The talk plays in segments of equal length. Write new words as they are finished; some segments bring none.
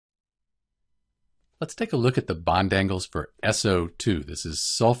Let's take a look at the bond angles for SO2. This is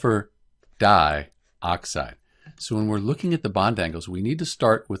sulfur dioxide. So when we're looking at the bond angles, we need to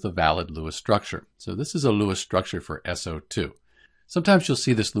start with a valid Lewis structure. So this is a Lewis structure for SO2. Sometimes you'll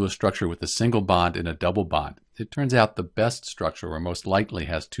see this Lewis structure with a single bond and a double bond. It turns out the best structure, or most likely,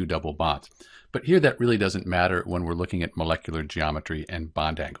 has two double bonds. But here that really doesn't matter when we're looking at molecular geometry and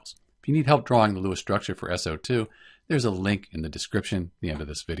bond angles. If you need help drawing the Lewis structure for SO2, there's a link in the description at the end of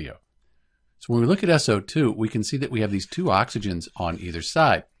this video. So when we look at SO2, we can see that we have these two oxygens on either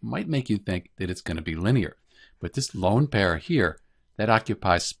side. It might make you think that it's going to be linear. But this lone pair here, that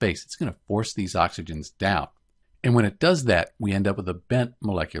occupies space. It's going to force these oxygens down. And when it does that, we end up with a bent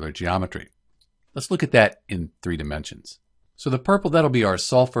molecular geometry. Let's look at that in 3 dimensions. So the purple, that'll be our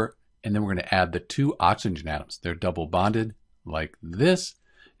sulfur, and then we're going to add the two oxygen atoms. They're double bonded like this.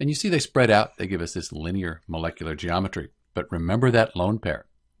 And you see they spread out. They give us this linear molecular geometry. But remember that lone pair.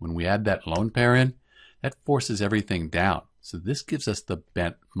 When we add that lone pair in, that forces everything down. So this gives us the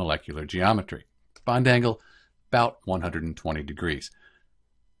bent molecular geometry. Bond angle, about 120 degrees.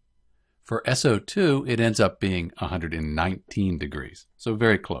 For SO2, it ends up being 119 degrees. So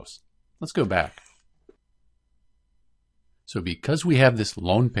very close. Let's go back. So because we have this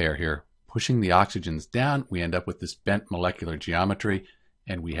lone pair here pushing the oxygens down, we end up with this bent molecular geometry,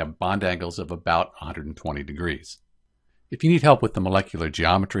 and we have bond angles of about 120 degrees. If you need help with the molecular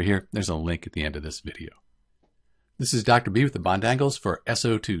geometry here, there's a link at the end of this video. This is Dr. B with the bond angles for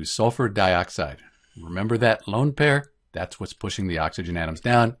SO2, sulfur dioxide. Remember that lone pair? That's what's pushing the oxygen atoms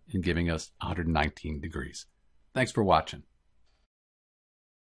down and giving us 119 degrees. Thanks for watching.